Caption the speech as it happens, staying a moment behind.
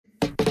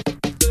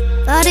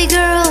Body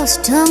girls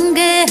don't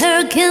get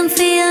hurt, can't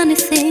feel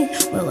anything.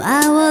 Well,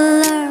 I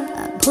will learn.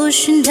 I'm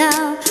pushing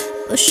down,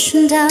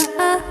 pushing down.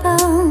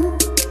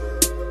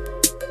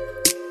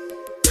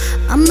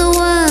 I'm the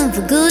one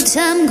for good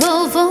time,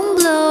 go from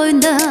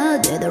blowing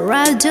up. They're the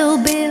right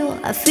doorbell.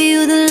 I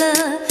feel the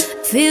love,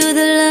 feel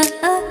the love.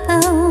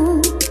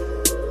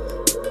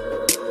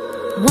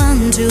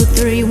 1, 2,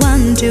 3,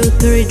 1, 2,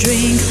 3,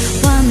 drink.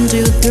 1,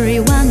 2, 3,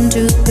 1,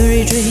 2,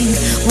 3, drink.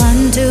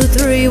 1, 2,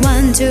 3,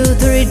 1, 2,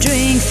 3,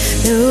 drink.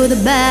 Through the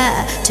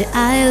back to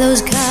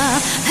Ilo's car.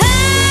 Hey,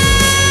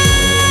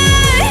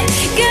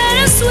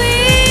 gotta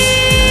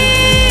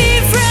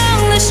sweep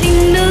from the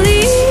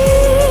Chandelier,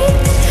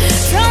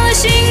 from the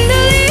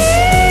Chandelier.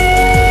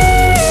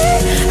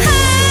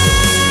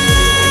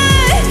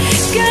 Hey,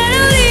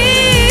 gotta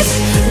live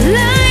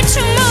like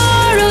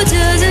tomorrow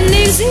doesn't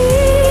exist.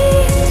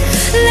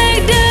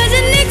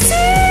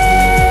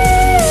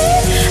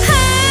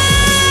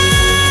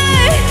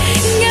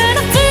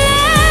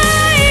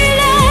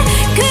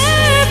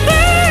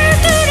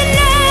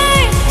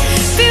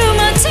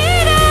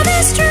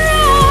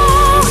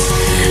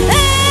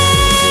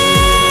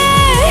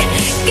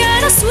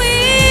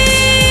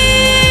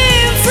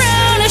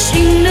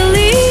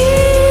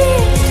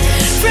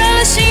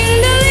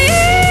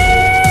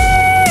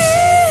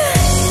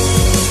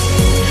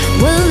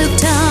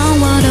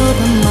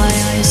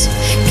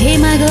 Keep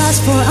my glass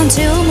for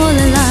until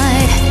morning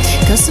light,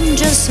 'cause I'm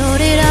just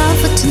holding out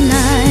for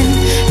tonight.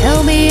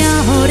 Help me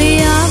out,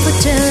 holding out for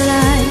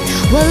daylight.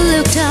 Well,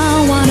 look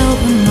down, wanna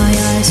open my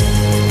eyes.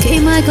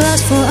 Keep my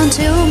glass for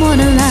until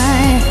morning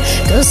light,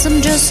 'cause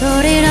I'm just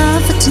holding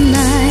out for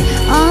tonight,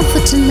 on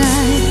for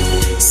tonight.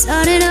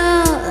 Starting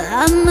out,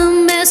 I'm a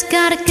mess,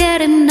 gotta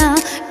get it now.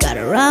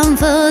 Gotta run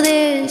for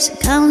this,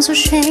 counts of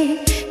shame,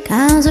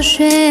 counts of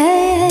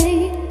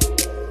shame.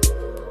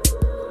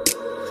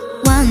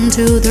 1,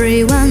 2,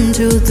 3, 1,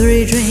 2,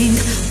 3, drink.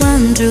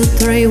 1, 2,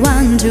 3,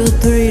 1, 2,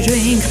 3,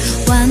 drink.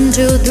 1,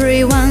 2,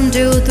 3, 1,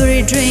 2,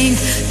 3, drink.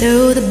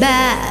 Through the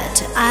bed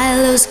to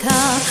Ilo's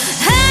car.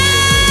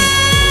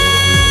 Hey,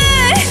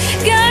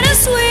 gotta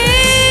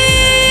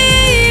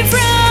sweep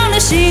from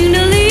the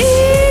Chandelier,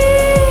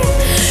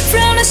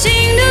 from the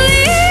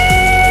Chandelier.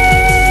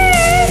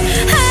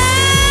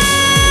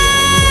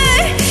 Hey,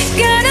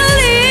 gotta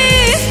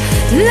live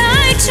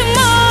like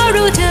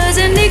tomorrow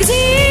doesn't exist.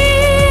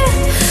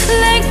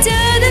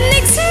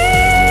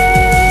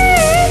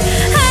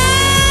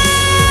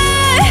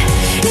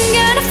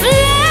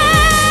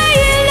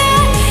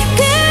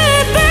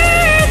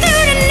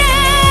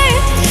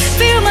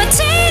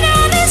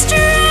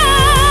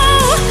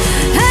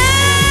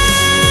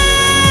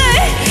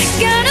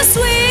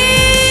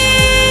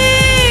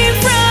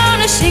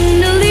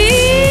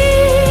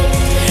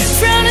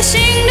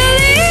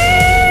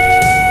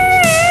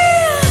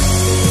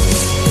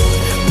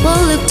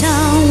 Look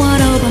down,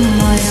 wanna open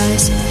my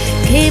eyes.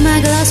 Keep my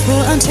glass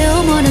full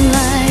until morning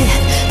light,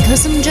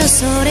 'cause I'm just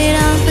holding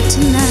out for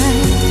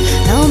tonight.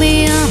 Help me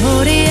out,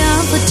 holding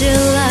out for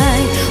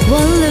daylight.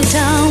 Well, look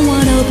down,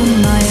 wanna open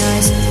my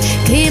eyes.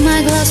 Keep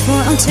my glass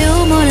full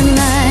until morning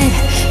light,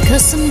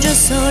 'cause I'm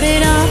just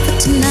holding out for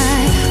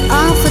tonight,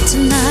 out for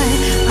tonight,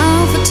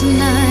 out for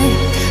tonight.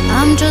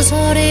 I'm just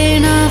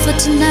holding out for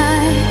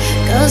tonight,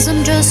 'cause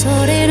I'm just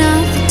holding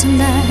out for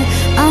tonight,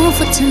 out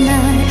for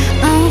tonight,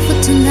 out for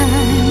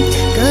tonight.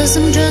 'Cause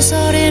I'm just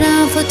holding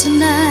out for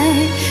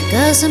tonight,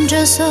 'cause I'm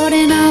just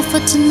holding out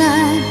for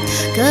tonight,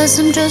 'cause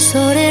I'm just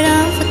holding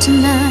out for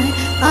tonight,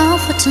 out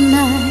for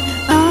tonight,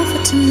 out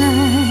for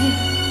tonight.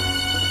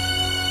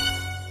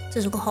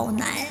 这首歌好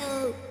难。